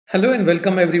Hello and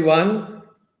welcome everyone.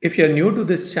 If you're new to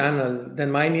this channel,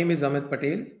 then my name is Amit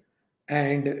Patel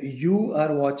and you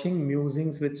are watching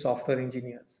Musings with Software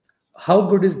Engineers. How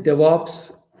good is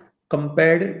DevOps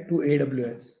compared to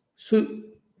AWS? So,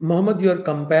 Mohammed, you are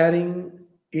comparing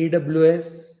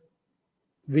AWS,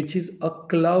 which is a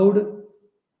cloud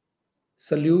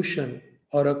solution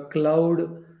or a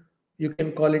cloud, you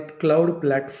can call it cloud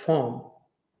platform,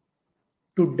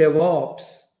 to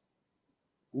DevOps,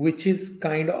 which is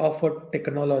kind of a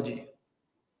technology.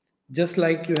 Just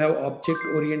like you have object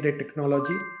oriented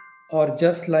technology, or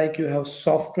just like you have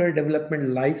software development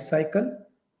life cycle,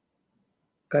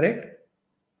 correct?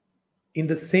 In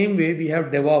the same way, we have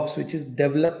DevOps, which is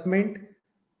development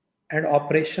and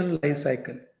operation life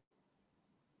cycle.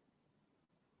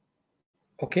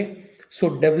 Okay,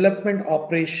 so development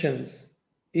operations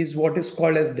is what is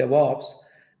called as DevOps,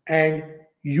 and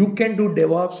you can do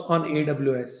DevOps on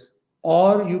AWS,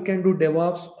 or you can do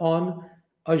DevOps on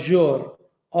Azure,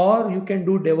 or you can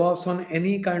do DevOps on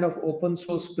any kind of open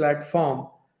source platform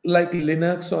like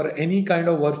Linux or any kind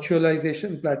of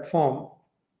virtualization platform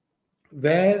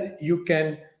where you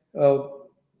can uh,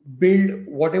 build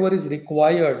whatever is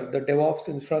required, the DevOps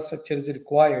infrastructure is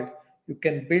required, you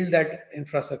can build that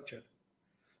infrastructure.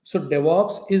 So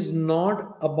DevOps is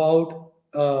not about,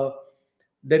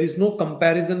 there is no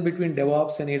comparison between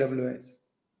DevOps and AWS.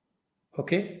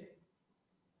 Okay.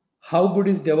 How good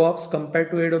is DevOps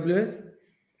compared to AWS?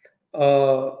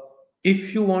 Uh,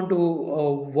 if you want to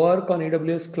work on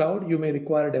AWS cloud, you may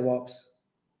require DevOps.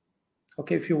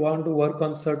 Okay. If you want to work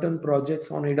on certain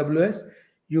projects on AWS,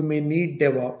 you may need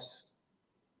DevOps.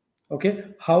 Okay.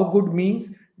 How good means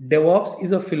DevOps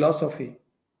is a philosophy.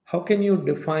 How can you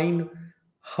define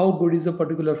how good is a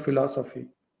particular philosophy?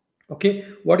 Okay,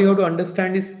 what you have to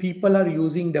understand is people are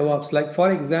using DevOps. Like,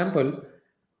 for example,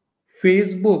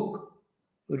 Facebook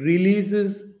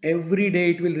releases every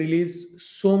day, it will release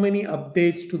so many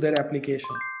updates to their application.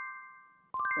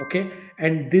 Okay,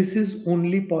 and this is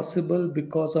only possible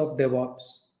because of DevOps.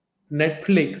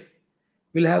 Netflix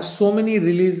will have so many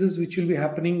releases which will be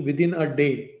happening within a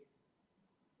day.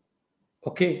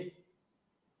 Okay,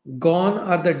 gone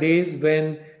are the days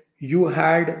when you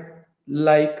had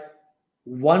like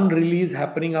one release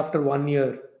happening after 1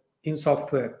 year in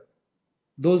software.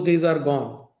 Those days are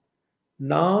gone.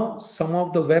 Now, some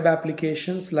of the web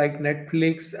applications like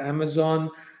Netflix, Amazon,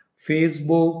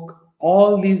 Facebook,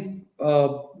 all these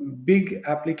big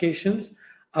applications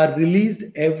are released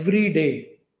every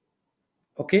day.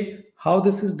 Okay, how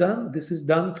this is done? This is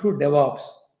done through DevOps,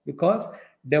 because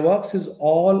DevOps is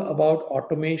all about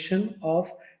automation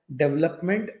of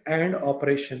development and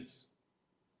operations.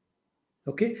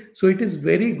 Okay, so it is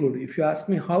very good. If you ask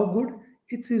me how good,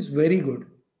 it is very good.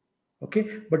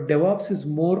 Okay, but DevOps is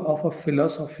more of a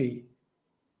philosophy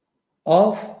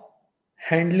of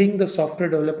handling the software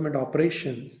development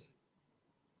operations.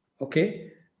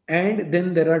 Okay, and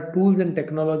then there are tools and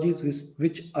technologies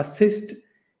which assist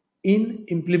in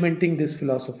implementing this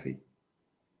philosophy.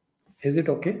 Is it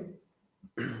okay?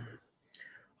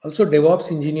 Also,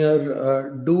 DevOps engineer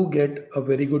do get a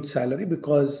very good salary,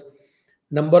 because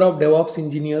number of DevOps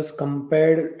engineers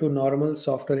compared to normal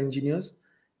software engineers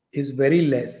is very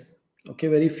less. Okay,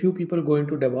 very few people go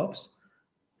into DevOps,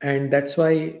 and that's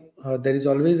why there is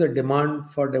always a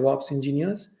demand for DevOps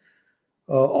engineers.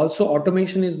 Also,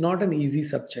 automation is not an easy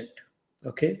subject.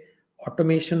 Okay,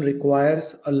 automation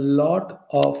requires a lot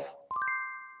of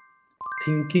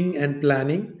thinking and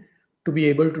planning to be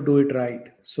able to do it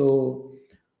right. So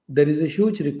there is a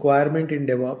huge requirement in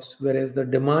DevOps, whereas there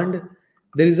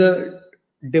is a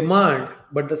demand,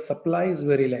 but the supply is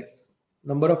very less.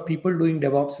 Number of people doing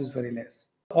DevOps is very less.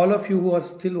 All of you who are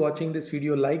still watching this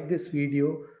video, like this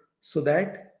video so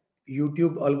that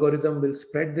YouTube algorithm will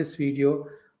spread this video.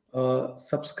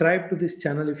 Subscribe to this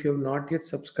channel if you have not yet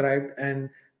subscribed, and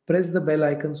press the bell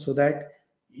icon so that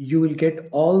you will get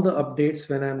all the updates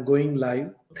when I'm going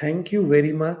live. Thank you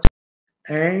very much,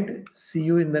 and see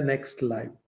you in the next live.